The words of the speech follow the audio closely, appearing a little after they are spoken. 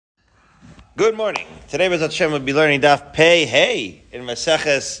Good morning. Today, B'ezras Hashem, we'll be learning Daf Pei Hey in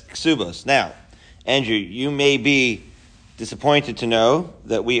Maseches Ksubos. Now, Andrew, you may be disappointed to know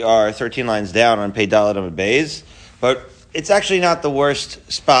that we are 13 lines down on Pei Daled Amud Beis, but it's actually not the worst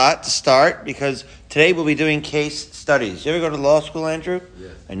spot to start because today we'll be doing case studies. You ever go to law school, Andrew?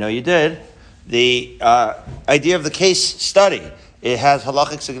 Yes. I know you did. The idea of the case study, it has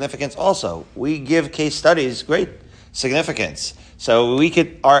halachic significance also. We give case studies great significance. So we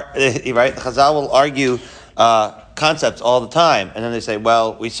could, right? The Chazal will argue concepts all the time, and then they say,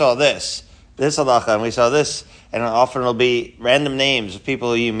 "Well, we saw this halacha, and we saw this," and often it'll be random names of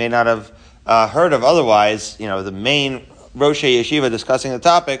people you may not have heard of otherwise. You know, the main Rosh Yeshiva discussing the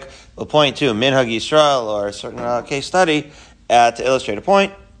topic will point to Minhag Yisrael or a certain case study to illustrate a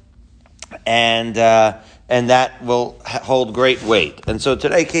point, and that will hold great weight. And so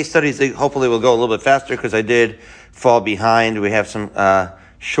today, case studies hopefully will go a little bit faster because I did fall behind. We have some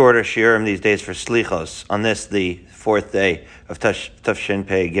shorter shiurim these days for slichos on this, the fourth day of Tafshin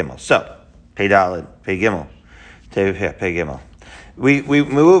Pei Gimel. So, Pei Daled, Pei Gimel, Pei Gimel. We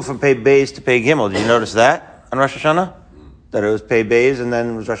moved from Pei Beis to Pei Gimel. Did you notice that on Rosh Hashanah? That it was Pei Beis and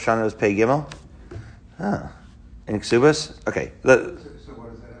then Rosh Hashanah was Pei Gimel? In Ksubas? Okay. So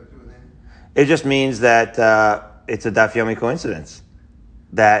what does that have to do with it? It just means that it's a Daf Yomi coincidence.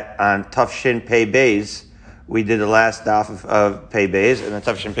 That on Tafshin Pei Beis, we did the last daf of Pei Beis, and then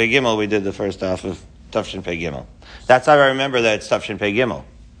Tafshin Pei Gimel, we did the first daf of Tafshin Pei Gimel. That's how I remember that it's Tafshin Pei Gimel.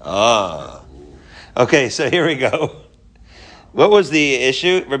 Okay, so here we go. What was the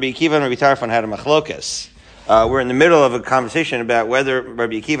issue? Rabbi Akiva and Rabbi Tarfon had a machlokas. We're in the middle of a conversation about whether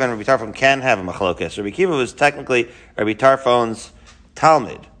Rabbi Akiva and Rabbi Tarfon can have a machlokas. Rabbi Akiva was technically Rabbi Tarfon's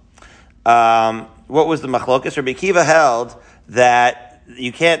Talmud. What was the machlokas? Rabbi Akiva held that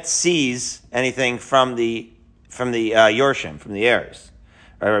you can't seize anything from the Yorshim, from the heirs.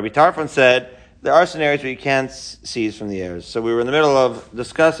 Right? Rabbi Tarfon said there are scenarios where you can't seize from the heirs. So we were in the middle of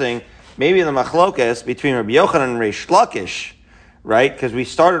discussing maybe the machlokas between Rabbi Yochanan and Reish Lakish, right? Because we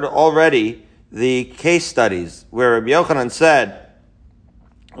started already the case studies where Rabbi Yochanan said,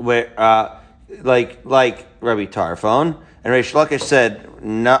 like Rabbi Tarfon, and Reish Lakish said,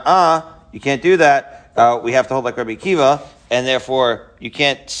 "Nah, you can't do that. We have to hold like Rabbi Akiva." And therefore, you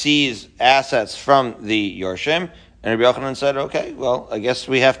can't seize assets from the Yorshim. And Rabbi Yochanan said, okay, well, I guess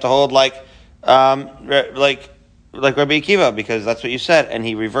we have to hold like Rabbi Akiva, because that's what you said. And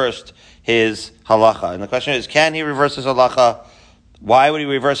he reversed his halacha. And the question is, can he reverse his halacha? Why would he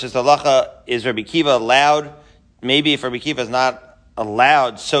reverse his halacha? Is Rabbi Akiva allowed? Maybe if Rabbi Akiva is not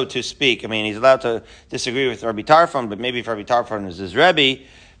allowed, so to speak. I mean, he's allowed to disagree with Rabbi Tarfon, but maybe if Rabbi Tarfon is his Rebbe,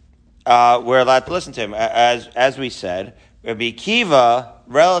 we're allowed to listen to him. As we said, Rabbi Akiva,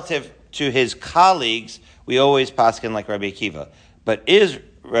 relative to his colleagues, we always paskin like Rabbi Akiva. But is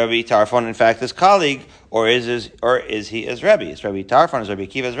Rabbi Tarfon in fact his colleague, or is he his Rebbe? Is Rabbi Tarfon, is Rabbi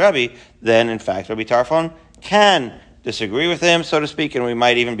Akiva's Rebbe? Then in fact Rabbi Tarfon can disagree with him, so to speak, and we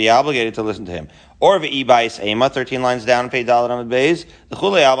might even be obligated to listen to him. Or v'ibais ema, 13 lines down, Pei Daled Amud Beis, the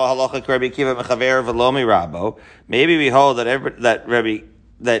chulei alma halacha Rabbi Akiva mechaver v'lo mirabo. Maybe we hold that Rabbi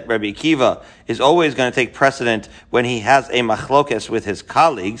Akiva is always going to take precedent when he has a machlokas with his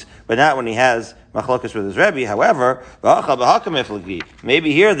colleagues, but not when he has machlokas with his Rebbe. However,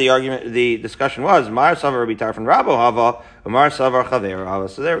 maybe here the discussion was Mar Savar Rabbi Tarfon Rabo Hava, Mar Savar Chaver Hava.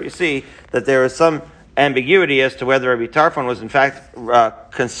 So there we see that there is some ambiguity as to whether Rabbi Tarfon was in fact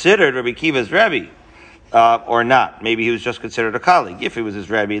considered Rabbi Akiva's Rebbe or not. Maybe he was just considered a colleague. If he was his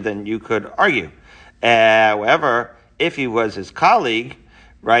Rebbe, then you could argue. However, if he was his colleague,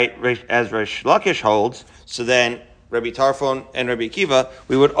 right, as Reish Lakish holds, so then Rabbi Tarfon and Rabbi Akiva,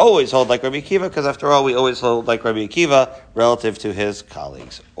 we would always hold like Rabbi Akiva, because after all, we always hold like Rabbi Akiva relative to his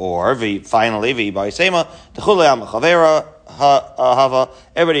colleagues. Or, finally, Ba'isema, T'chulei Alma Chavera Hava,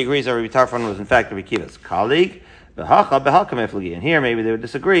 everybody agrees that Rabbi Tarfon was in fact Rabbi Akiva's colleague, and here maybe they would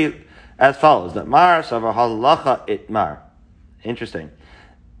disagree as follows, that Mar Savar Halacha Itmar. Interesting.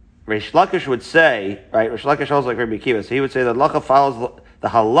 Reish Lakish would say, right, Reish Lakish holds like Rabbi Akiva, so he would say that the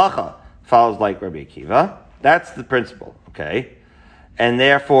halacha follows like Rabbi Akiva. That's the principle, okay? And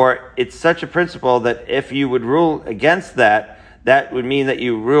therefore, it's such a principle that if you would rule against that, that would mean that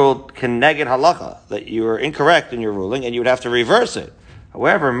you ruled keneged halacha, that you were incorrect in your ruling, and you would have to reverse it.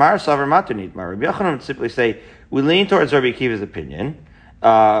 However, Mar Savar Matunit Mar, Rabbi Yochanan would simply say, we lean towards Rabbi Akiva's opinion,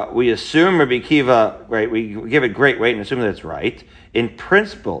 we assume Rabbi Akiva, right, we give it great weight and assume that it's right, in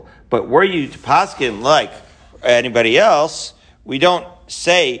principle, but were you to paskin like anybody else, we don't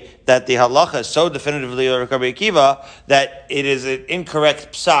say that the halacha is so definitively like Rabbi Akiva that it is an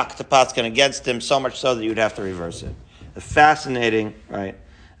incorrect psak to paskin against him, so much so that you'd have to reverse it. A fascinating, right,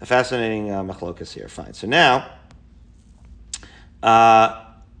 A fascinating machlokas here. Fine. So now,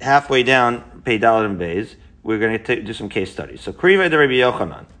 halfway down, Pei Dalet and Beis, we're going to do some case studies. So, Kriva de Rabbi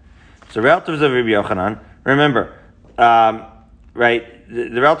Yochanan. So, relatives of Rabbi Yochanan. Remember, right?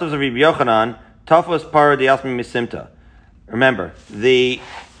 The relatives of Rabbi Yochanan. Tafos par de Yasmi Misimta. Remember, the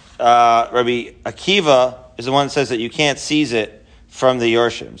Rabbi Akiva is the one that says that you can't seize it from the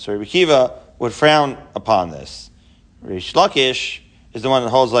Yorshim. So Rabbi Akiva would frown upon this. Rabbi Shlakish is the one that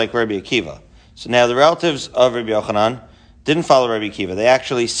holds like Rabbi Akiva. So now the relatives of Rabbi Yochanan didn't follow Rabbi Akiva. They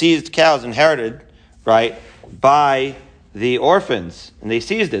actually seized cows inherited, right, by the orphans. And they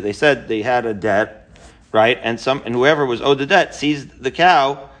seized it. They said they had a debt, right, and whoever was owed the debt seized the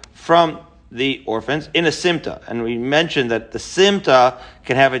cow from the orphans in a simta. And we mentioned that the simta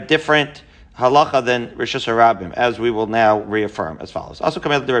can have a different halacha than Rishus HaRabim, as we will now reaffirm as follows. Also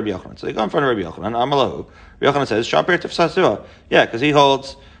come out to Rabbi Yochanan. So they go in front of Rabbi Yochanan. Amalahu. Rabbi Yochanan says, Shapir Tifsasua. Yeah, because he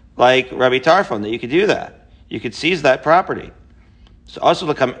holds like Rabbi Tarfon that you could do that. You could seize that property. So also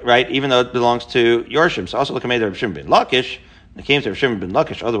look, right, even though it belongs to Yorshim. So also look at Rabbi Shimon ben Lakish. It came to Rabbi Shimon ben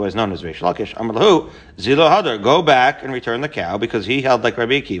Lakish, otherwise known as Reish Lakish. Amalahu, Zilo Hadar, go back and return the cow, because he held like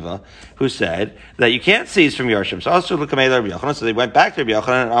Rabbi Akiva, who said that you can't seize from Yorshim. So also look at Rabbi Yochanan. So they went back to Rabbi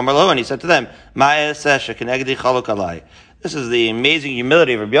Yochanan and Amalahu, and he said to them, Ma'asesha kenegdi chaluk alai. This is the amazing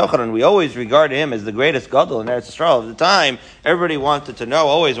humility of Rabbi Yochanan. We always regard him as the greatest gadol in Eretz Yisrael of the time. Everybody wanted to know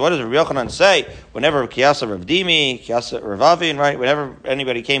always, what does Rabbi Yochanan say? Whenever Kiyasa Rav Dimi, Kiyasa Rav Avin, right? Whenever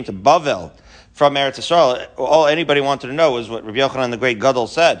anybody came to Bavel from Eretz Yisrael, all anybody wanted to know was what Rabbi Yochanan the great gadol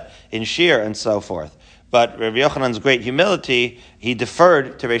said in Shir and so forth. But Rabbi Yochanan's great humility, he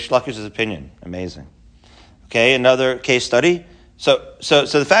deferred to Reish Lakish's opinion. Amazing. Okay, another case study. So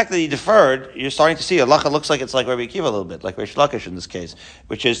the fact that he deferred, you're starting to see halacha looks like it's like Rabbi Akiva a little bit, like Reish Lakish in this case,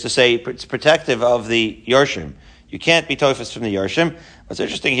 which is to say it's protective of the Yorshim. You can't be tofus from the Yorshim. What's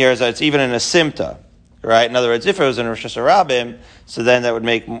interesting here is that it's even in a simta, right? In other words, if it was in Rishus HaRabim, so then that would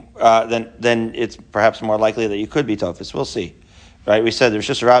make then it's perhaps more likely that you could be tofus. We'll see, right? We said the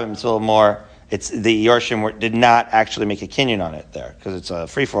Rishus HaRabim it's a little more. It's the Yorshim did not actually make a kinyan on it there because it's a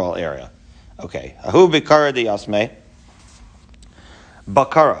free for all area. Okay, Ahu bikara di yasmei.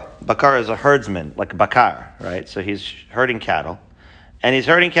 Bakara is a herdsman, like bakar, right? So he's herding cattle. And he's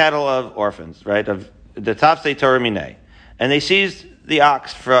herding cattle of orphans, right? Of the Tafsei Torah Minei. And they seized the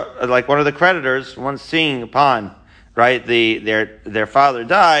ox for, like one of the creditors, once seeing upon, right, their father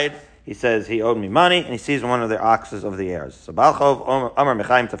died, he says he owed me money, and he seized one of their oxes of the heirs. So Balchov, Amar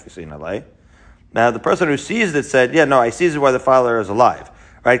Mechaim Tafisin Alei. Now the person who seized it said, yeah, no, I seized it while the father is alive,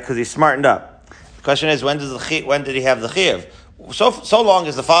 right? Because he smartened up. The question is, when did he have the chiyuv? So long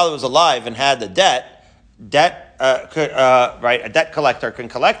as the father was alive and had the debt, right? A debt collector can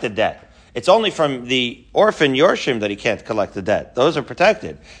collect the debt. It's only from the orphan Yorshim that he can't collect the debt. Those are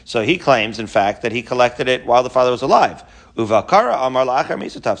protected. So he claims, in fact, that he collected it while the father was alive. Uvakara Amar La'achar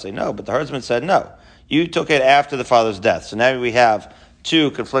Misutav say no, but the herdsman said no. You took it after the father's death. So now we have two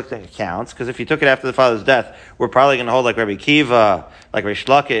conflicting accounts, because if you took it after the father's death, we're probably going to hold like Rabbi Akiva, like Reish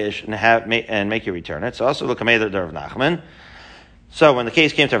Lakish, and make you return it. So also look at Rav Nachman. So when the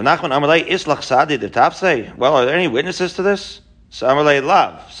case came to Rav Nachman, Amalei Islach Sadi the Tapsei. Well, are there any witnesses to this? So Amalei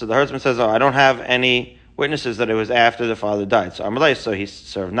Lav. So the herdsman says, "Oh, I don't have any witnesses that it was after the father died." So Amalei, so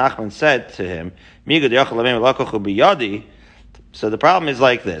Rav Nachman said to him, So the problem is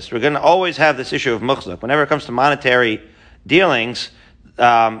like this: we're going to always have this issue of muchzak. Whenever it comes to monetary dealings,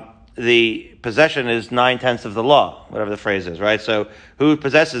 the possession is 9/10 of the law, whatever the phrase is, right? So who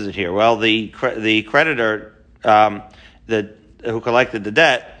possesses it here? Well, the creditor, who collected the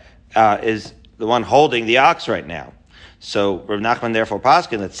debt, is the one holding the ox right now. So Rav Nachman therefore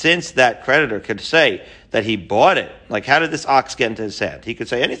poskin that since that creditor could say that he bought it, like how did this ox get into his hand? He could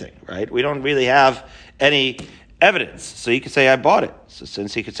say anything, right? We don't really have any evidence. So he could say, I bought it. So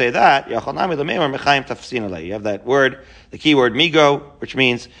since he could say that, you have that word, the key word migo, which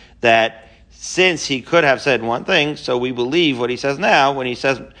means that since he could have said one thing, so we believe what he says now when he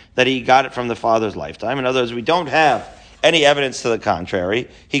says that he got it from the father's lifetime. In other words, we don't have any evidence to the contrary.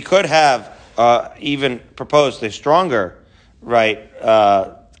 He could have even proposed a stronger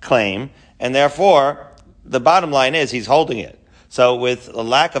claim, and therefore the bottom line is he's holding it. So with a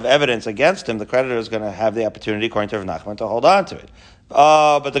lack of evidence against him, the creditor is going to have the opportunity, according to Rav Nachman, to hold on to it.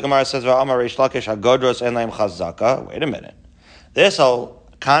 But the Gemara says, wait a minute. This whole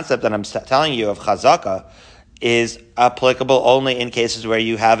concept that I'm telling you of chazaka is applicable only in cases where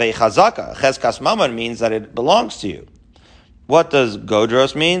you have a chazaka. Cheskas mamon means that it belongs to you. What does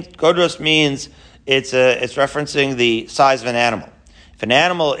godros mean? Godros means it's referencing the size of an animal. If an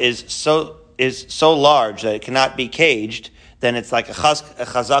animal is so large that it cannot be caged, then it's like a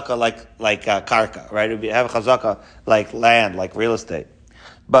chazaka, like karka, right? You have a chazaka like land, like real estate.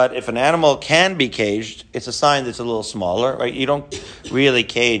 But if an animal can be caged, it's a sign that it's a little smaller, right? You don't really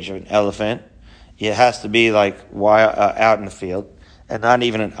cage an elephant. It has to be like out in the field, and not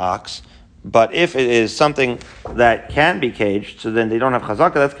even an ox. But if it is something that can be caged, so then they don't have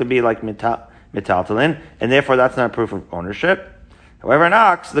chazaka, that could be like metaltalin, and therefore that's not proof of ownership. However, an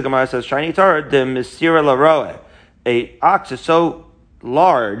ox, the Gemara says, Shiny Torah, the Mesira Laroe. A ox is so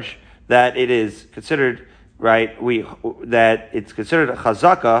large that it is considered, right, that it's considered a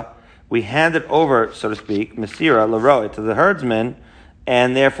chazaka. We hand it over, so to speak, Mesira Laroe, to the herdsman,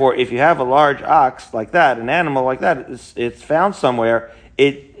 and therefore, if you have a large ox like that, an animal like that, it's found somewhere,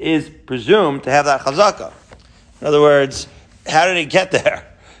 it is presumed to have that chazaka. In other words, how did it get there?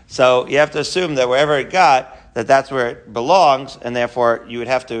 So you have to assume that wherever it got, that's where it belongs, and therefore you would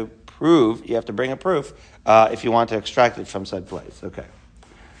have to bring a proof if you want to extract it from said place. Okay.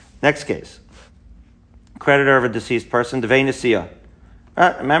 Next case. Creditor of a deceased person, Devei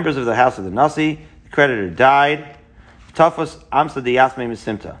Nasiya. Members of the house of the Nasi, the creditor died. Tafos Amsa Diyasme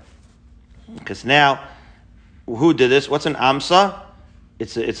Misimta. Because now, who did this? What's an Amsa?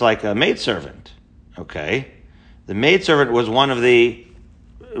 It's like a maidservant. Okay. The maidservant was one of the,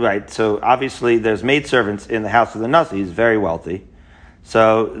 right, so obviously there's maidservants in the house of the Nasi. He's very wealthy.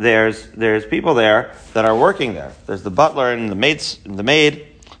 So there's people there that are working there. There's the butler and the maid.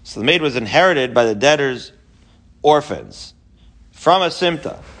 So the maid was inherited by the debtor's orphans from a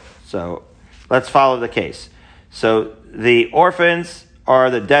simta. So let's follow the case. So the orphans are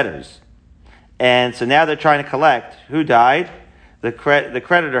the debtors. And so now they're trying to collect. Who died? The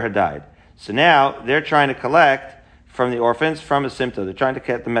creditor had died. So now they're trying to collect from the orphans from a simta. They're trying to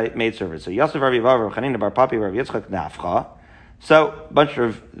get the maidservant. So Yosef Rav Yivav, Rav Chanina Bar Papi, Rav Yitzchak Nafcha. So a bunch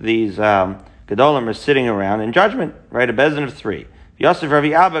of these Gedolim are sitting around in judgment, right? A bezin of three. Yosef Rabbi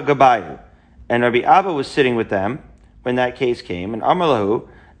Abba Gabayu. And Rabbi Abba was sitting with them when that case came, and Amar Lahu.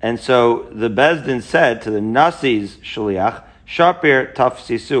 And so the Bezdin said to the Nasi's Shaliach, Shapir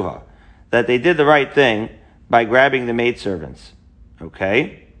Tafsisuha, that they did the right thing by grabbing the maidservants.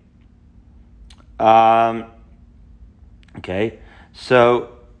 Okay? Okay.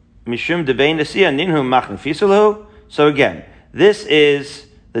 So, Mishum Devei Nasiya Ninhu Machnafisulahu. So again, this is,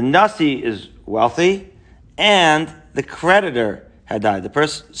 the Nasi is wealthy, and the creditor had died. The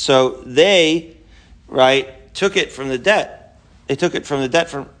person, so they, right, took it from the debt. They took it from the debt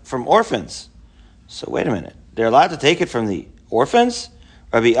from orphans. So wait a minute. They're allowed to take it from the orphans?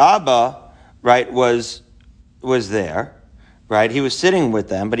 Rabbi Abba, right, was there, right? He was sitting with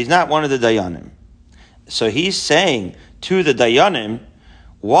them, but he's not one of the Dayanim. So he's saying to the Dayanim,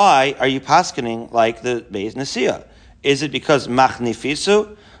 why are you paskening like the Beis Nasiya? Is it because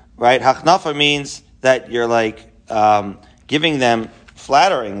machnifisu, right? Hachnafa means that you're like giving them,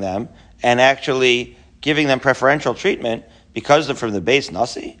 flattering them, and actually giving them preferential treatment because they're from the Beis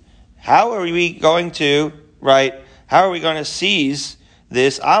Nasi. How are we going to, right? How are we going to seize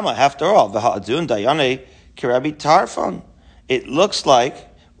this Amma? After all, v'ha'adun dayane k'Rabbi Tarfon. It looks like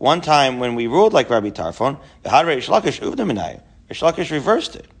one time when we ruled like Rabbi Tarfon, v'had Reish Lakish uvda minay. Reish Lakish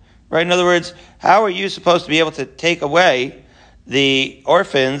reversed it. Right? In other words, how are you supposed to be able to take away the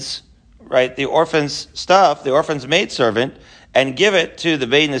orphans, right? The orphans' stuff, the orphans' maidservant, and give it to the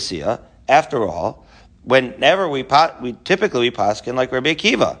Beit Nasiya? After all, whenever we typically paskin like Rabbi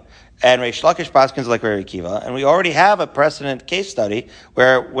Akiva, and Reish Lakish paskins like Rabbi Akiva, and we already have a precedent case study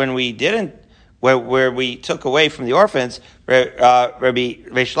where when we didn't, where we took away from the orphans, Rabbi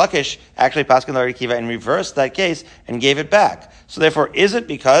Reish Lakish actually paskin like Rabbi Akiva and reversed that case and gave it back. So therefore, is it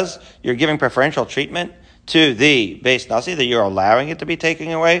because you're giving preferential treatment to the Beis Nasi that you're allowing it to be taken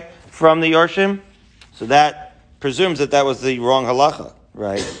away from the Yorshim? So that presumes that was the wrong halacha,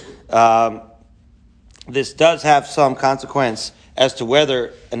 right? This does have some consequence as to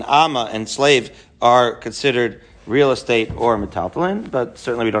whether an amma and slave are considered real estate or metaltalin, but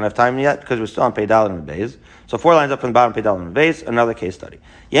certainly we don't have time yet because we're still on Peidal and Beis. So 4 lines up from the bottom, Peidal and Beis, another case study.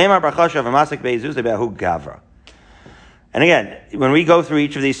 Yemar Barchashav Amasik Beizuz Be'ahu Gavra. And again, when we go through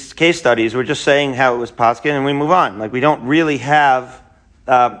each of these case studies, we're just saying how it was paskin and we move on. Like we don't really have,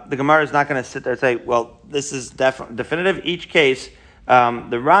 the Gemara is not going to sit there and say, well, this is definitive. Each case, the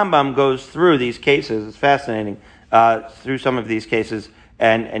Rambam goes through these cases. It's fascinating, through some of these cases,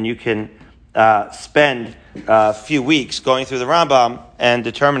 and you can spend a few weeks going through the Rambam and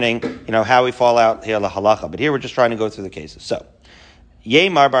determining, how we fall out here la halacha. But here we're just trying to go through the cases. So,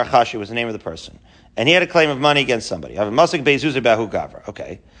 Yemar Bar Chashi was the name of the person. And he had a claim of money against somebody. Okay. So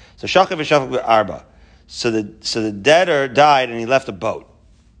Shachav v'Shachav Arba. So the debtor died and he left a boat.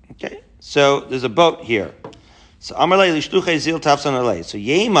 Okay. So there's a boat here. So Amarle Lishtuche Zil Tafsan Alei. So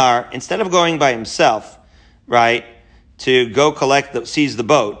Yemar, instead of going by himself, right, to go seize the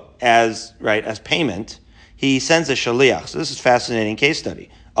boat as payment, he sends a shaliach. So this is a fascinating case study.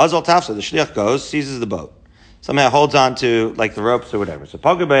 Azal Tafsa, the shaliach goes, seizes the boat. Somehow holds on to like the ropes or whatever. So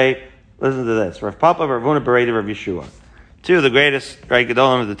Pogabay, listen to this. Rav Papa, Rav Huna, Bereda, Rav Yeshua. Two of the greatest, right,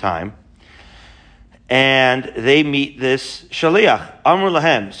 Gedolim of the time. And they meet this shaliach. Amr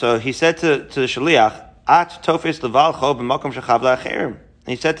lahem. So he said to the shaliach, At tofes leval cho b'makom shechav la'acherim.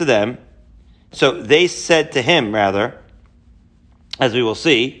 He said to them, so they said to him, rather, as we will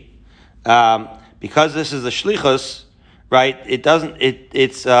see, because this is the shlichus, right,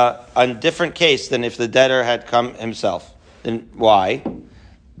 it's a different case than if the debtor had come himself. And why?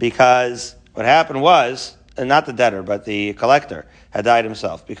 Because what happened was, and not the debtor, but the collector had died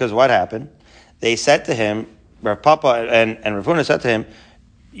himself. Because what happened? They said to him, Rav Papa and Rav Huna said to him,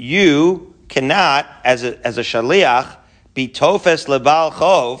 you cannot, as a shaliach, be tofes lebal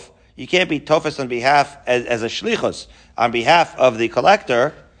chov. You can't be tofes on behalf, as a shlichus, on behalf of the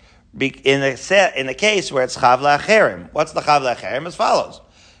collector, in the case where it's chav la'acherim. What's the chav la'acherim? As follows.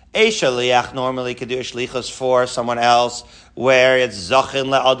 A shaliach normally could do a shlichus for someone else where it's zachin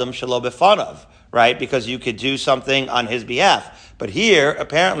le'adam shelo b'fanav, right? Because you could do something on his behalf. But here,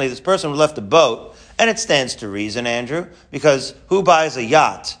 apparently, this person left a boat, and it stands to reason, Andrew, because who buys a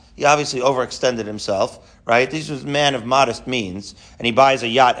yacht? He obviously overextended himself, right? This was a man of modest means, and he buys a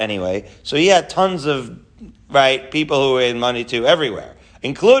yacht anyway. So he had tons of, right, people who were in money too everywhere,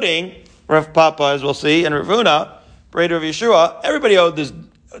 including Rav Papa, as we'll see, and Rav Huna, Bereda Rav Yeshua. Everybody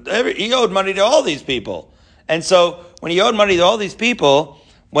he owed money to all these people. And so when he owed money to all these people,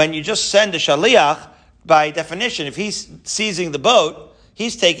 when you just send a shaliach, by definition, if he's seizing the boat,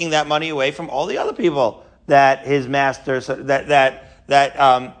 he's taking that money away from all the other people that his master,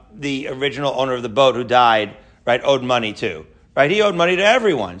 the original owner of the boat who died, right, owed money to. Right? He owed money to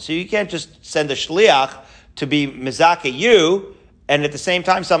everyone. So you can't just send a shliach to be mizaka you, and at the same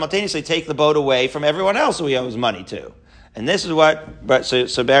time simultaneously take the boat away from everyone else who he owes money to. And this is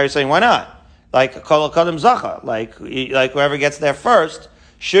so Barry's saying, why not? Like kol kadam zacha, like whoever gets there first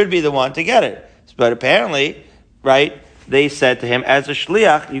should be the one to get it. But apparently, right, they said to him, as a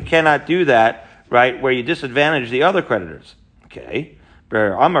shliach, you cannot do that, right, where you disadvantage the other creditors. Okay.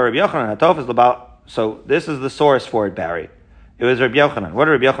 So this is the source for it, Barry. It was Rabbi Yochanan. What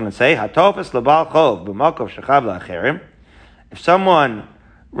did Rabbi Yochanan say? If someone,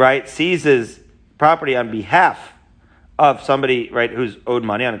 right, seizes property on behalf of somebody, right, who's owed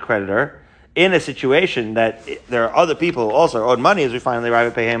money on a creditor, in a situation that there are other people who also owed money, as we finally arrive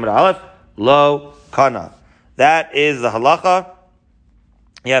at Peham Aleph, Lo kana. That is the halacha.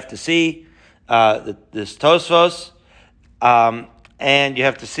 You have to see this Tosfos, and you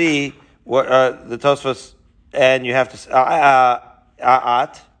have to see what the Tosfos, and you have to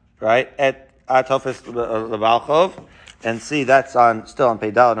right at Tosfos levalchov, and see that's still on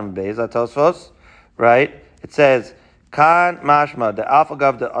Peidal and Beis Tosfos, right? It says kan mashma the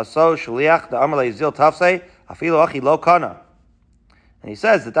alfagav the aso shliach the amalei zil tafsei afilu achi lo kana. And he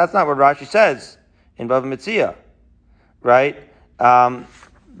says that's not what Rashi says in Bava Metzia, right?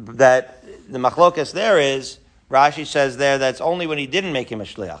 That the machlokas there is, Rashi says there that's only when he didn't make him a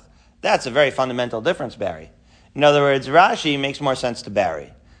shliach. That's a very fundamental difference, Barry. In other words, Rashi makes more sense to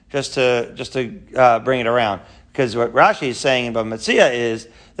Barry, just to bring it around. Because what Rashi is saying in Bava Metzia is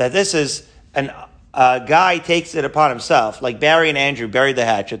that this is a guy takes it upon himself, like Barry and Andrew buried the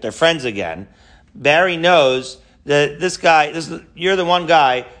hatchet, they're friends again. Barry knows that you're the one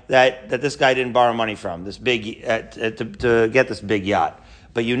guy that this guy didn't borrow money from, this big to get this big yacht.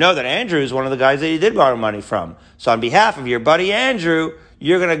 But you know that Andrew is one of the guys that he did borrow money from. So on behalf of your buddy Andrew,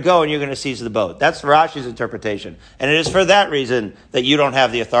 you're going to go and you're going to seize the boat. That's Rashi's interpretation, and it is for that reason that you don't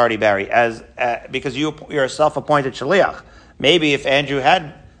have the authority, Barry, because you're a self-appointed shaliach. Maybe if Andrew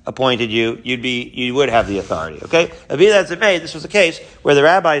had appointed you, you would have the authority. Okay, be that as it may, this was a case where the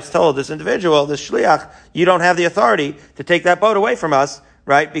rabbis told this individual, this shliach, you don't have the authority to take that boat away from us,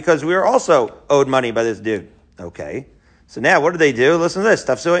 right? Because we were also owed money by this dude. Okay, so now what do they do? Listen to this.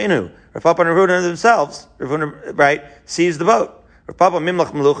 Tafsu inu. Rav Papa and Rav Huna themselves, Rav Huna, right, seize the boat. Rav Papa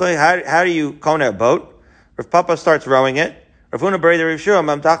mimlach melucha. How do you kona a boat? Rav Papa starts rowing it. Rav Huna bereda Rav Yeshua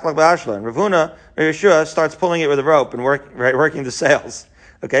mamdachlach ba'ashla. And Rav Huna, Rav Yeshua starts pulling it with a rope and working the sails.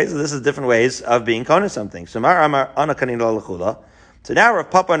 Okay, so this is different ways of being kona something. So now Rav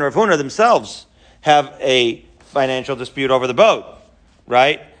Papa and Rav Huna themselves have a financial dispute over the boat,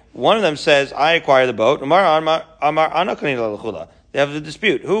 right? One of them says, I acquire the boat. They have the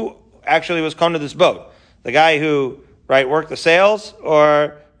dispute. Who actually was kona this boat? The guy who, right, worked the sails,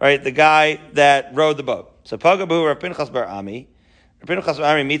 or, right, the guy that rowed the boat? So Pagabu Rav Pinchas bar Ami. Rav Pinchas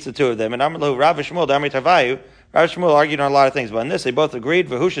bar Ami meets the two of them, and Amar Lahu Rav Shmuel Damri Tarvayu. Rav Shmuel argued on a lot of things, but in this they both agreed.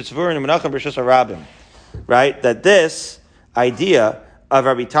 V'hushit Tzvurin Menachem B'Rishus Rabim. Right, that this idea of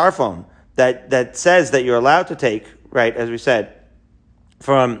Rabbi Tarfon that says that you're allowed to take, right, as we said,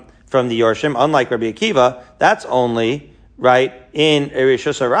 from the Yorshim, unlike Rabbi Akiva, that's only right in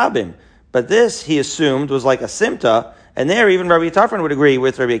Rishus Rabim. But this he assumed was like a simta. And there, even Rabbi Tarfon would agree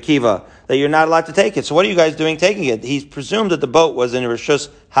with Rabbi Akiva that you're not allowed to take it. So what are you guys doing taking it? He presumed that the boat was in Rishus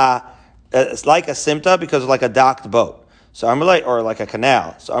it's like a simta because it's like a docked boat. So Amalei, or like a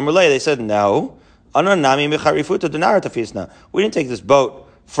canal. So Amalei, they said, no. We didn't take this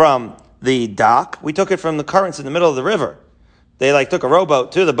boat from the dock. We took it from the currents in the middle of the river. They took a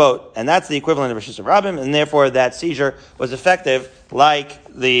rowboat to the boat, and that's the equivalent of Rishus Rabim, and therefore that seizure was effective like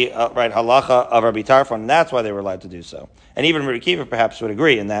the halacha of Rabbi Tarfon, and that's why they were allowed to do so. And even Rabbi Akiva perhaps would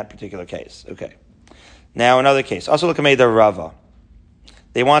agree in that particular case. Okay. Now another case. Also look at the Rava.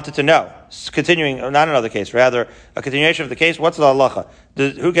 They wanted to know, continuing, not another case, rather a continuation of the case. What's the halacha?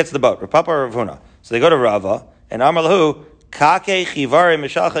 Who gets the boat, Rav Papa or Rav Huna? So they go to Rava, and Amar Lahu Kake Chivare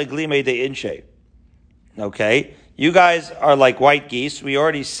Mishalche Glime de Inshe. Okay. You guys are like white geese. We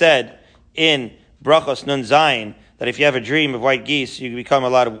already said in Brachos Nun Zayin that if you have a dream of white geese, you become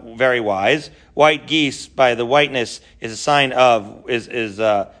very wise. White geese, by the whiteness, is a sign of, is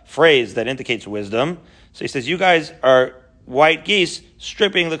a phrase that indicates wisdom. So he says, you guys are white geese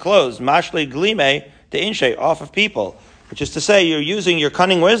stripping the clothes, mashle glime de inshe, off of people, which is to say you're using your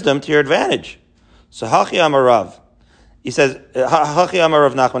cunning wisdom to your advantage. So Hachi Amarav, he says, Hachi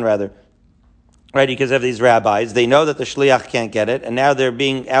Amarav Nachman rather. Right, because they have these rabbis, they know that the shliach can't get it, and now they're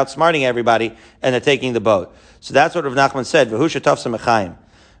being outsmarting everybody, and they're taking the boat. So that's what Rav Nachman said. V'hu shetaf samachayim.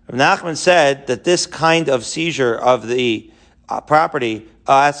 Rav Nachman said that this kind of seizure of the property,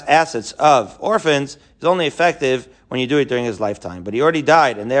 assets of orphans is only effective when you do it during his lifetime. But he already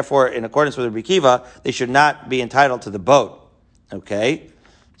died, and therefore, in accordance with Rabbi Akiva, they should not be entitled to the boat. Okay?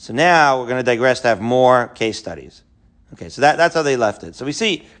 So now we're going to digress to have more case studies. Okay, so that's how they left it. So we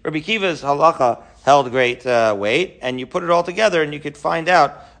see Rabbi Akiva's halacha held great weight, and you put it all together, and you could find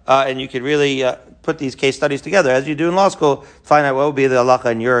out, and you could really put these case studies together, as you do in law school, find out what would be the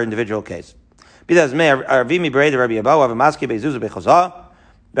halacha in your individual case.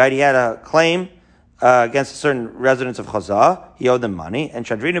 Right, he had a claim against certain residents of Chazah. He owed them money, and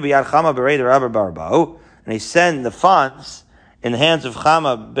Shadrinu b'yad Chama b'rei the Rabbi Barbo, and he sent the funds in the hands of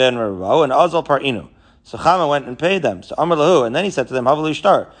Chama ben Barbo and Azal Parinu. So Chama went and paid them. So Amar Lahu, and then he said to them, Havali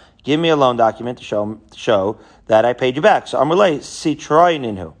Shtar, give me a loan document to show that I paid you back. So Amar Lahu, Sitroy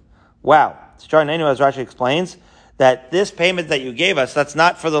Ninhu. Wow. Sitroy Ninhu, as Rashi explains, that this payment that you gave us, that's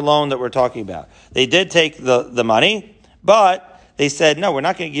not for the loan that we're talking about. They did take the money, but they said, no, we're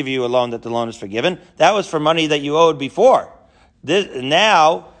not going to give you a loan that the loan is forgiven. That was for money that you owed before.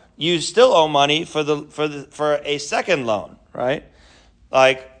 Now, you still owe money for a second loan, right?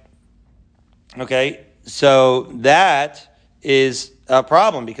 Okay. So that is a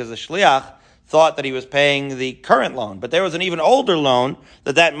problem because the shliach thought that he was paying the current loan, but there was an even older loan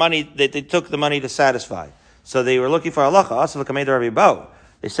that money that they took the money to satisfy. So they were looking for halacha.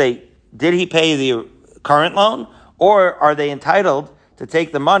 They say, did he pay the current loan, or are they entitled to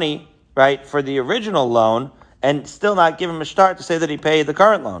take the money right for the original loan and still not give him a start to say that he paid the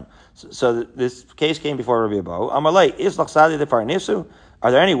current loan? So this case came before Rabbi Abahu. Amalei is lachsadi de parnisu.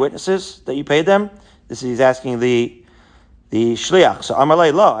 Are there any witnesses that you paid them? This is, he's asking the shliach. So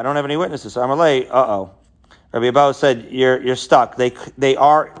Amalei, lo, I don't have any witnesses. So Amalei, Rabbi Abahu said, you're stuck. They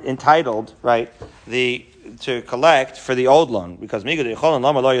are entitled, right, to collect for the old loan, because they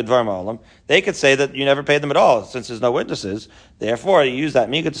could say that you never paid them at all, since there's no witnesses. Therefore, you use that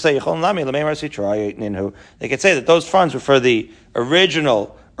miga to say, they could say that those funds were for the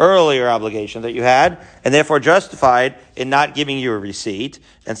original earlier obligation that you had, and therefore justified in not giving you a receipt.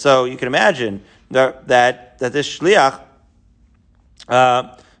 And so you can imagine that this shliach,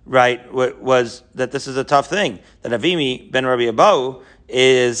 was that this is a tough thing. That Avimi ben Rabbi Abahu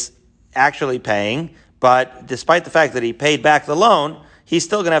is actually paying, but despite the fact that he paid back the loan, he's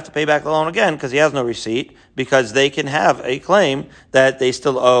still going to have to pay back the loan again because he has no receipt, because they can have a claim that they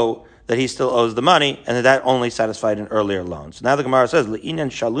still owe, that he still owes the money, and that only satisfied an earlier loan. So now the Gemara says, Le'inan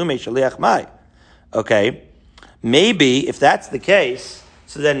shalume shaliach mai. Okay, maybe if that's the case,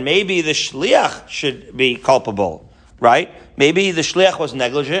 so then maybe the shliach should be culpable, right? Maybe the shliach was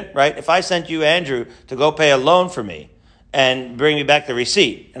negligent, right? If I sent you, Andrew, to go pay a loan for me and bring me back the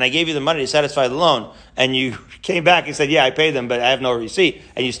receipt, and I gave you the money to satisfy the loan, and you came back and said, yeah, I paid them, but I have no receipt,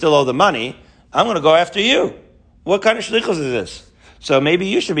 and you still owe the money, I'm going to go after you. What kind of shlichus is this? So maybe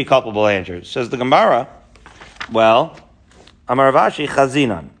you should be culpable, Andrew. Says the Gemara, Well, Amar Rav Ashi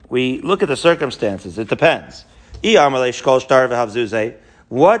Chazinan. We look at the circumstances. It depends. What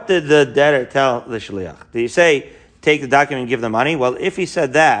did the debtor tell the shliach? Did he say, take the document and give the money? Well, if he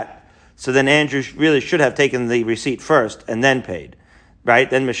said that, so then Andrew really should have taken the receipt first and then paid, right?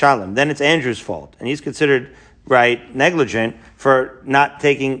 Then Mishalim. Then it's Andrew's fault. And he's considered, right, negligent for not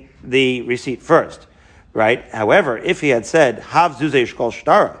taking the receipt first, right? However, if he had said, Hav Zuzei Shkol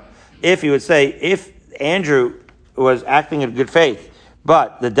Shtara, if he would say, if Andrew was acting in good faith,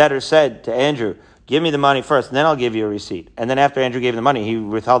 but the debtor said to Andrew, give me the money first, and then I'll give you a receipt. And then after Andrew gave the money, he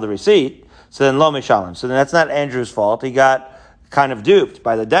withheld the receipt, so then lo mishalim. So then that's not Andrew's fault. He got kind of duped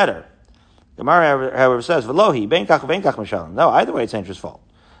by the debtor. The Gemara, however, says, Velohi, ben kach mishalim. No, either way, it's Andrew's fault.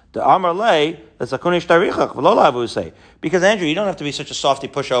 The Amar lei, that's a kunish tarichach, v'lo lavu say. Because Andrew, you don't have to be such a softy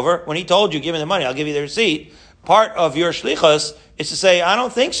pushover. When he told you, give me the money, I'll give you the receipt, part of your shlichus is to say, I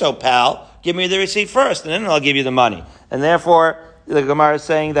don't think so, pal. Give me the receipt first, and then I'll give you the money. And therefore, the Gemara is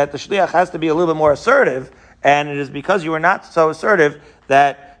saying that the shliach has to be a little bit more assertive, and it is because you are not so assertive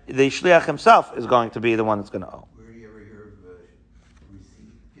that the shliach himself is going to be the one that's going to owe. Where do you ever hear of a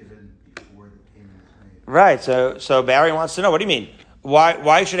receipt given before the payment is made? Right. So Barry wants to know. What do you mean?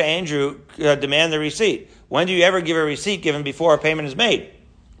 Why should Andrew demand the receipt? When do you ever give a receipt given before a payment is made?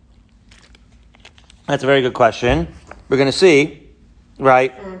 That's a very good question. We're going to see,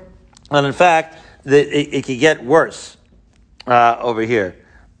 right? And in fact, it could get worse over here.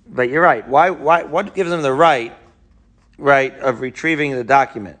 But you're right. Why? What gives them the right of retrieving the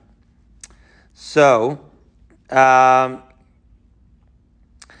document? So,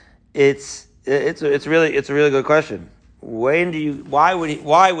 it's a really good question. Why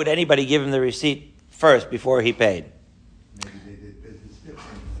would anybody give him the receipt first before he paid? Maybe they did business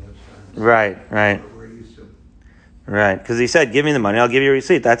differently. Right. We're used to. Right, because he said, "Give me the money, I'll give you a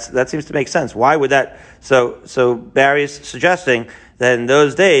receipt." That seems to make sense. Why would that? So Barry's suggesting that in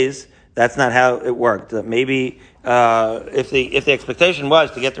those days, that's not how it worked. That maybe if the expectation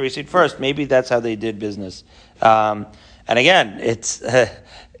was to get the receipt first, maybe that's how they did business. And again, it's in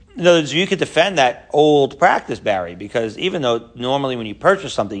other words, you could defend that old practice, Barry, because even though normally when you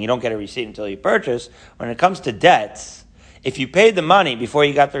purchase something, you don't get a receipt until you purchase. When it comes to debts, if you paid the money before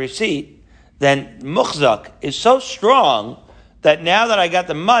you got the receipt, then muchzak is so strong that now that I got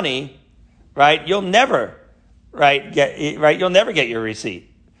the money, right, you'll never get your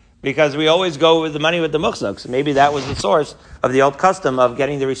receipt, because we always go with the money with the muchzak. So maybe that was the source of the old custom of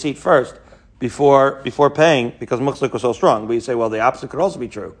getting the receipt first before paying, because muchzak was so strong. But you say, well, the opposite could also be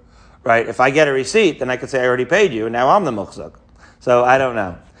true, right? If I get a receipt, then I could say I already paid you, and now I'm the muchzak. So I don't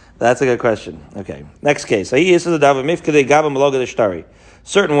know. That's a good question. Okay, next case. Certain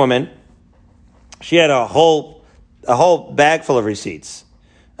woman, she had a whole bag full of receipts.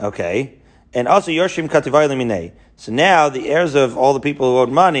 Okay, and also Yoshim Kativai Limine. So now the heirs of all the people who owed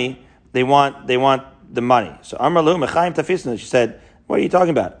money, they want the money. So Amralu Mechaim Tafisna, she said, what are you talking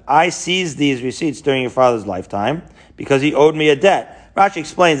about? I seized these receipts during your father's lifetime because he owed me a debt. Rashi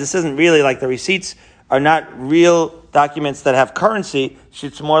explains this isn't really like the receipts are not real documents that have currency.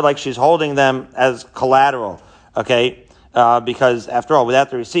 It's more like she's holding them as collateral, okay? Because after all, without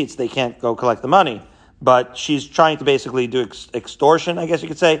the receipts, they can't go collect the money. But she's trying to basically do extortion, I guess you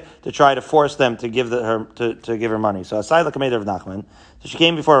could say, to try to force them to give her money. So aside the Rav Nachman, so she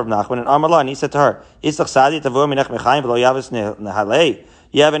came before Rav Nachman and Amar and he said to her, you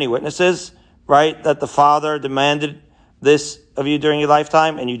have any witnesses, right, that the father demanded this of you during your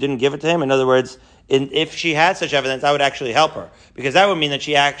lifetime and you didn't give it to him? In other words, if she had such evidence, that would actually help her, because that would mean that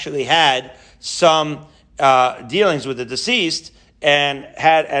she actually had some dealings with the deceased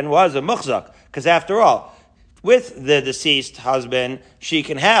and was a muchzak. Because after all, with the deceased husband, she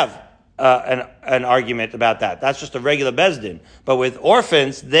can have an argument about that. That's just a regular bezdin. But with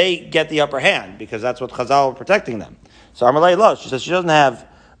orphans, they get the upper hand because that's what Chazal are protecting them. So Amalei Lo, she says she doesn't have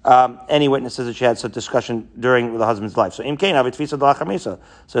any witnesses that she had such discussion during the husband's life. So Imkain Avitfisa Dalachamisa.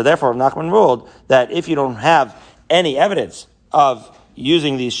 So therefore, Nachman ruled that if you don't have any evidence of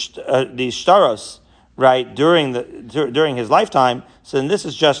using these shtaros, right, during his lifetime, so then this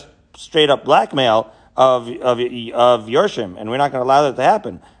is just straight up blackmail of Yorshim, and we're not going to allow that to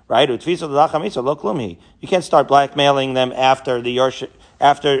happen, right? You can't start blackmailing them after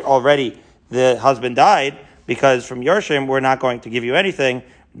already the husband died, because from Yorshim we're not going to give you anything.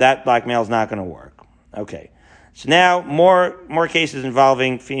 That blackmail is not going to work. Okay, so now more cases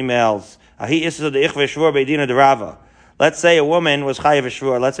involving females. Let's say a woman was chayav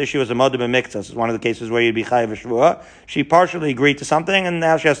shvua. Let's say she was a modeh b'miktzah. This is one of the cases where you'd be chayav shvua. She partially agreed to something, and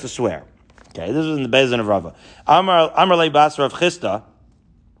now she has to swear. Okay, this is in the Beis Din of Rava. Amar le Basra of Chista.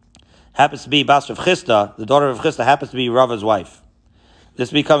 happens to be Bas Rav Chisda, the daughter of Chisda happens to be Rava's wife.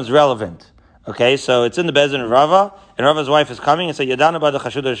 This becomes relevant. Okay, so it's in the Beis Din of Rava, and Rava's wife is coming and says, Yadana ba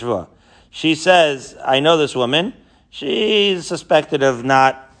d'chashuda shvua. She says, I know this woman. She's suspected of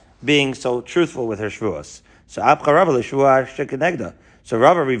not being so truthful with her shvuas. So Apcha Rava l'shvua shekenegda. So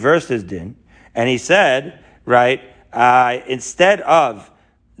Rava reversed his din, and he said, right, instead of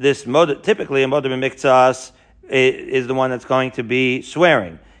this mod, typically a modem miktsas is the one that's going to be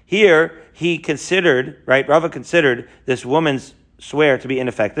swearing. Here, he considered, right, Rava considered this woman's swear to be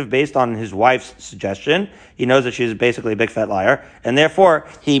ineffective based on his wife's suggestion. He knows that she's basically a big fat liar, and therefore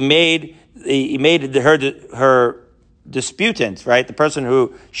he made her disputant, right, the person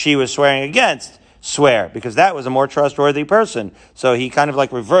who she was swearing against, swear, because that was a more trustworthy person. So he kind of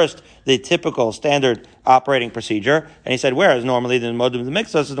like reversed the typical standard operating procedure, and he said, whereas normally the modem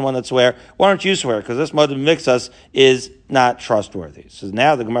mixus is the one that swear, why don't you swear? Because this modem mixus is not trustworthy. So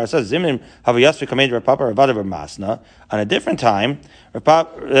now the Gemara says, Zimnim havayasvi kamed Rav Papa Rav Ada bar Masna. On a different time, Rav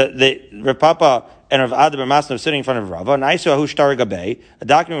Papa and Rav Ada bar Masna were sitting in front of Rava, and Aisu ahu shtar gabei, a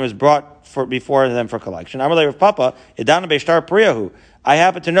document was brought before them for collection. Amalei Rav Papa, idana be shtar priyahu. I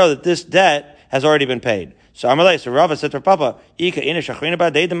happen to know that this debt has already been paid. So Amalei, so Rava said to Rav Papa, Ika ina shachrina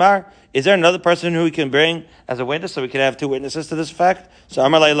ba dei demar. Is there another person who we can bring as a witness so we could have two witnesses to this fact? So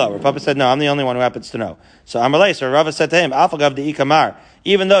Amalei lo. Rav Papa said, no, I'm the only one who happens to know. So Amalei, so Rava said to him, Afagav de ikamar.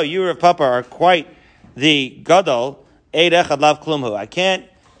 Even though you, Rav Papa, are quite the gadol, eid echad lav klumhu. I can't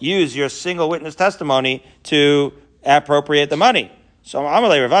use your single witness testimony to appropriate the money. So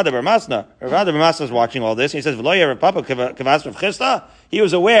Amalei Rav Ada bar Masna. Rav Ada bar Masna is watching all this, and he says, V'lo Rav Papa kavas Rav Chisda. He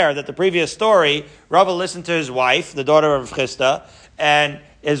was aware that the previous story, Rava listened to his wife, the daughter of Chisda, and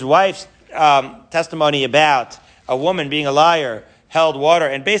his wife's testimony about a woman being a liar held water,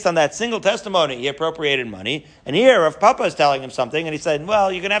 and based on that single testimony, he appropriated money. And here, Rav Papa is telling him something, and he said,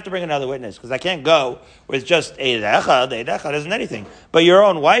 well, you're going to have to bring another witness, because I can't go with just Eid Echad. Eid Echad isn't anything. But your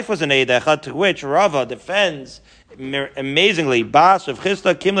own wife was an Eid Echad, to which Rava defends amazingly, Bas of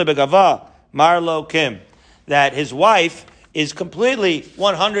Chisda Kimle Begava, Marlo Kim, that his wife is completely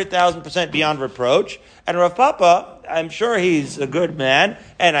 100,000% beyond reproach. And Rav Papa, I'm sure he's a good man,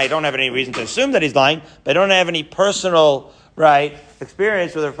 and I don't have any reason to assume that he's lying, but I don't have any personal, right,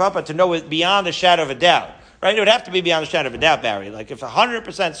 experience with Rav Papa to know it beyond a shadow of a doubt. Right? It would have to be beyond a shadow of a doubt, Barry. Like if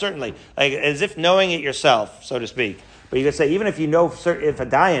 100% certainly, like as if knowing it yourself, so to speak. But you could say, even if you know, if a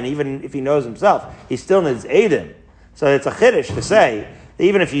dayan, even if he knows himself, he still needs Aiden. So it's a chiddush to say, that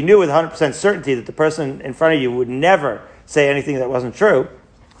even if you knew with 100% certainty that the person in front of you would never say anything that wasn't true,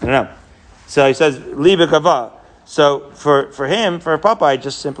 I don't know. So he says, Liba Gava. So for him, for Papa, I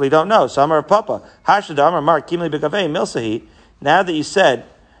just simply don't know. So Amar Papa, Hashad Amar Mark, Kim Liba Gave, Milsahi. Now that you said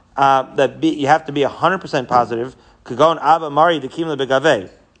that you have to be 100% positive, Kagon Abba Mari the Kim Liba Gave.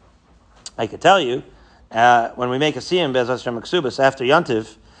 I could tell you, when we make a siyum Be'ez Hashem Maksubas after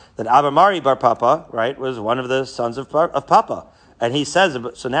Yantiv, that Abba Mari Bar Papa, right, was one of the sons of Papa. And he says,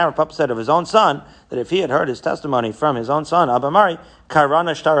 so now Papa said of his own son, that if he had heard his testimony from his own son, Abba Mari,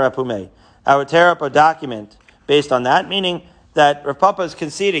 Karana Shtara Pume, I would tear up a document based on that, meaning that Rav Papa is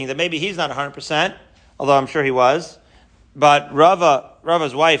conceding that maybe he's not 100%, although I'm sure he was, but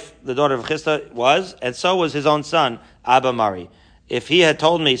Rava's wife, the daughter of Chisda, was, and so was his own son, Abba Mari. If he had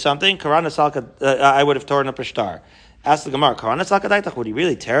told me something, Karana Salka, I would have torn up a star. Ask the Gemara, Karana Salka Daitach, would he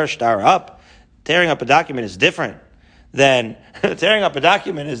really tear a star up? Tearing up a document is different than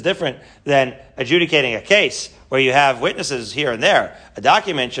adjudicating a case where you have witnesses here and there. A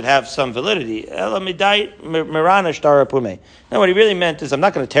document should have some validity. No, what he really meant is I'm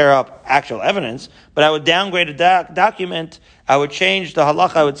not going to tear up actual evidence, but I would downgrade a document. I would change the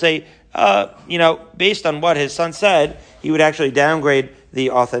halacha. I would say, based on what his son said, he would actually downgrade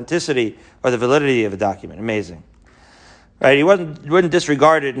the authenticity or the validity of a document. Amazing. Right? He wouldn't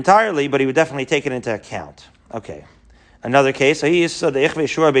disregard it entirely, but he would definitely take it into account. Okay. Another case, he is the Ichve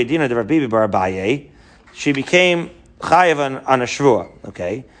Shua Beidina de Rabbi Bar Abaye. She became chayav on a shvua.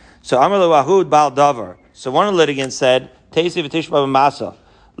 Okay, so Amalu Ahud Bal Davar. So one of the litigants said, "Teisi v'tishba b'masa."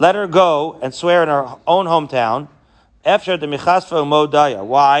 Let her go and swear in her own hometown. After the michasfa modaya.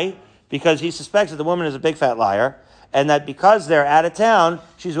 Why? Because he suspects that the woman is a big fat liar, and that because they're out of town,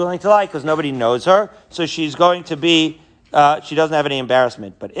 she's willing to lie because nobody knows her. So she's going to be. She doesn't have any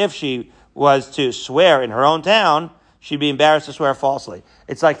embarrassment. But if she was to swear in her own town, she'd be embarrassed to swear falsely.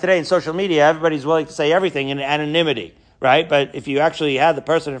 It's like today in social media, everybody's willing to say everything in anonymity, right? But if you actually had the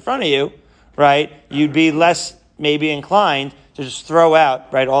person in front of you, right, you'd be less maybe inclined to just throw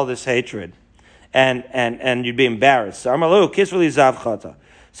out, right, all this hatred. And you'd be embarrassed. So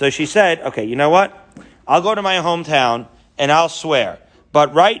she said, okay, you know what? I'll go to my hometown and I'll swear.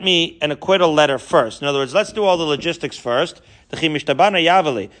 but write me an acquittal letter first. In other words, let's do all the logistics first. So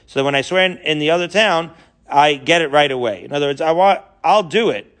that when I swear in the other town, I get it right away. In other words, I'll do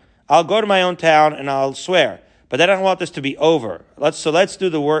it. I'll go to my own town and I'll swear. But then I don't want this to be over. Let's do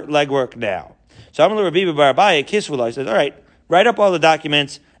the legwork now. So Amar Rabbi bar Abaye Kisvula says, all right, write up all the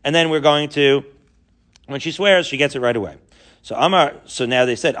documents, and then we're going to, when she swears, she gets it right away. So now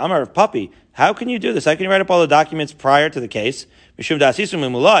they said, Amar of Papi, how can you do this? How can you write up all the documents prior to the case?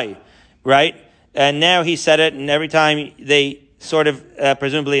 Right? And now he said it, and every time they sort of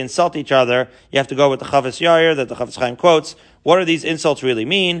presumably insult each other, you have to go with the Chavis Yair that the Chavis Chaim quotes. What do these insults really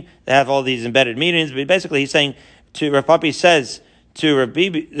mean? They have all these embedded meanings. But basically, he's saying Rav Papi says to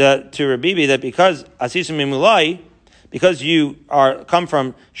Rabibi that because Asisim Mimulai, because you come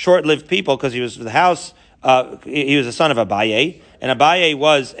from short-lived people, because he was the house, he was the son of Abaye, and Abaye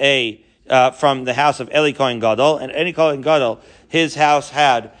was from the house of Eli Kohen Gadol, and Eli Kohen Gadol, his house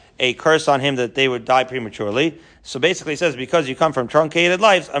had a curse on him that they would die prematurely. So basically, he says because you come from truncated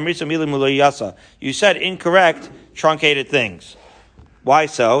lives, Amrisa Mili Mulay Yasa, you said incorrect, truncated things. Why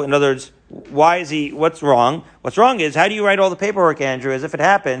so? In other words, what's wrong? What's wrong is, how do you write all the paperwork, Andrew, as if it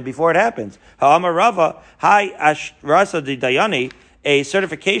happened before it happens? Ha'amar Rava, Hai Ashrasa di Dayani, a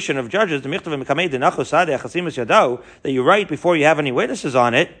certification of judges, that you write before you have any witnesses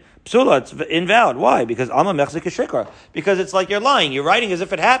on it, psula, it's invalid. Why? Because Amma Mechzik Shikra. Because it's like you're lying. You're writing as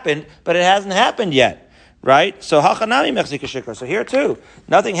if it happened, but it hasn't happened yet. Right? So Hachanami Mechzik Shikra. So here too,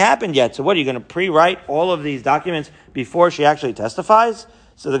 nothing happened yet. So what, are you going to pre-write all of these documents before she actually testifies?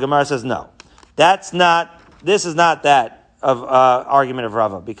 So the Gemara says no. This is not that of argument of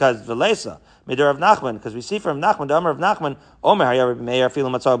Rava, because Velesa, Midar of Nachman, because we see from Nachman, the Amar of Nachman, Omer Hayar Meir Filu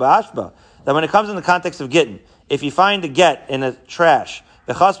Matzah Ba'ashba, that when it comes in the context of Gittin, if you find a get in a trash,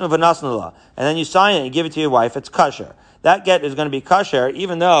 and then you sign it and give it to your wife, it's kosher. That get is going to be kosher,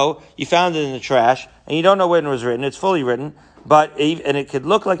 even though you found it in the trash, and you don't know when it was written, it's fully written, and it could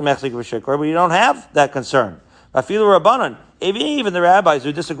look like Mechzik V'Shikra, but you don't have that concern. Afilu Rabbanan, even the rabbis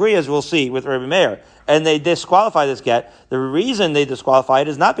who disagree, as we'll see with Rabbi Meir, and they disqualify this get, the reason they disqualify it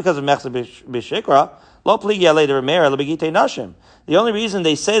is not because of Mechzik B'Shikra, Lo pligi alei de Rabbi Meir, lo begitei nashim. The only reason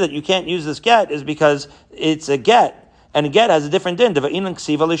they say that you can't use this get is because it's a get. And a get has a different din, because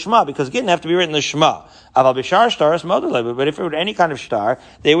get didn't have to be written the Shema. But if it were any kind of shtar,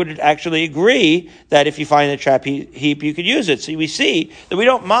 they would actually agree that if you find the trap heap, you could use it. So we see that we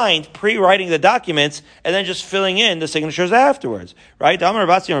don't mind pre-writing the documents and then just filling in the signatures afterwards. Right?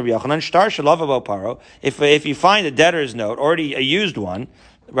 If you find a debtor's note, already a used one,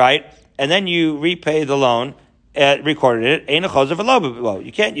 right, and then you repay the loan, recorded it,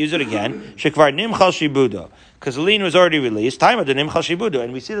 you can't use it again. Because the lien was already released.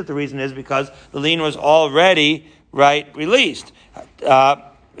 And we see that the reason is because the lien was already, released.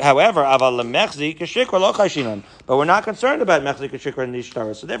 However, but we're not concerned about mechzik shikra and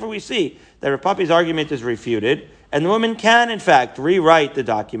nishtaras. So therefore we see that Rav Papi's argument is refuted, and the woman can, in fact, rewrite the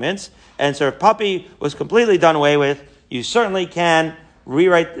documents. And so Rav Papi was completely done away with. You certainly can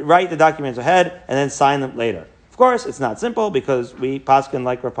write the documents ahead and then sign them later. Of course, it's not simple because we paskin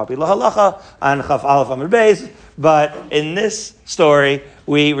like Rav Papi lahalacha and chaf aleph amud beis, but in this story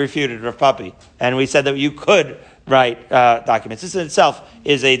we refuted Rav Papi and we said that you could write documents. This in itself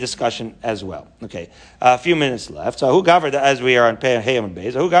is a discussion as well. Okay, a few minutes left. So who governed, as we are on Pei amud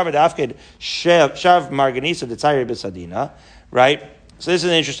beis? Who governed afkid shav marganisa de tzayir b'sadina? Right. So this is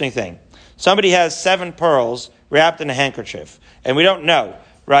an interesting thing. Somebody has 7 pearls wrapped in a handkerchief, and we don't know.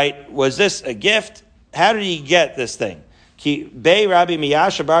 Right? Was this a gift? How did he get this thing? Bei Rabbi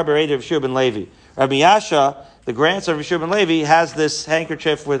Miyasha bar Bereid of Shua ben Levi. Rabbi Miyasha, the grandson of Shua ben Levi, has this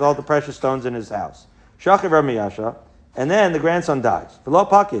handkerchief with all the precious stones in his house. Shachav Rabbi Miyasha, and then the grandson dies. Below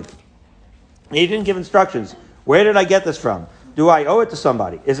pocket. He didn't give instructions. Where did I get this from? Do I owe it to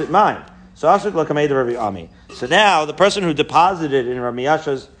somebody? Is it mine? So Asuk Lakamei the Rabbi Ami. So now the person who deposited in Rabbi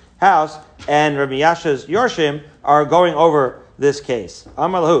Miyasha's house and Rabbi Miyasha's Yorshim are going over this case.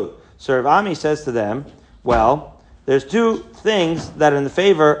 Amar lahu. So Rav Ami says to them, well, there's 2 things that are in the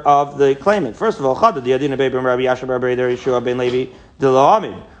favor of the claimant. First of all, we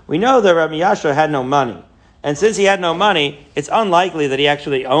know that Rabbi Yasha had no money. And since he had no money, it's unlikely that he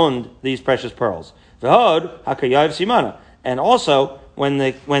actually owned these precious pearls. And also, when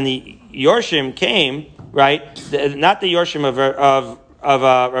the Yorshim came, right, not the Yorshim of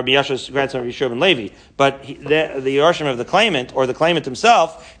Rabbi Yasha's grandson, Rabbi Shua ben Levi, but the Yorshim of the claimant, or the claimant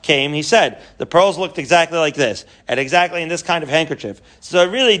himself, came, he said, the pearls looked exactly like this, and exactly in this kind of handkerchief. So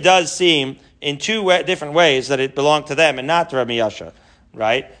it really does seem, in 2 different ways, that it belonged to them and not to Rabbi Yasha,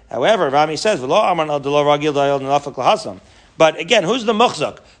 right? However, Rami says, but But again, who's the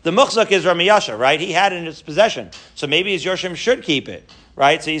muchzak? The muchzak is Rami Yasha, right? He had it in his possession. So maybe his Yorshim should keep it,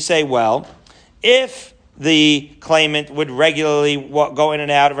 right? So you say, well, if the claimant would regularly go in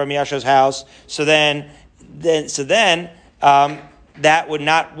and out of Rami Yasha's house, so then that would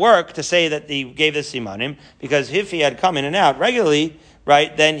not work to say that he gave the simanim, because if he had come in and out regularly,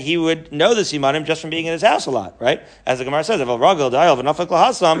 right, then he would know the simanim just from being in his house a lot, right? As the Gemara says, it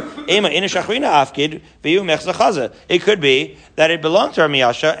could be that it belonged to Rami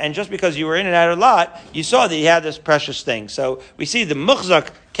Yasha, and just because you were in and out a lot, you saw that he had this precious thing. So we see the muchzak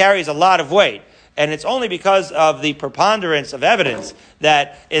carries a lot of weight. And it's only because of the preponderance of evidence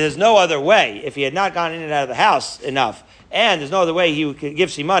that there's no other way, if he had not gone in and out of the house enough, and there's no other way he could give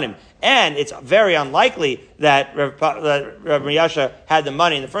simanim, and it's very unlikely that Rabbi Yasha had the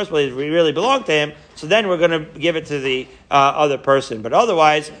money in the first place, it really belonged to him, so then we're going to give it to the other person. But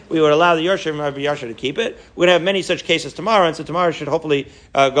otherwise, we would allow the Yorshim Rabbi Yasha to keep it. We're going to have many such cases tomorrow, and so tomorrow should hopefully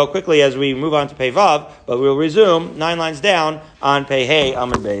go quickly as we move on to Pei Vav, but we'll resume 9 lines down on Pei Hey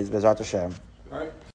Amud Beis, Bezrat Hashem. All right.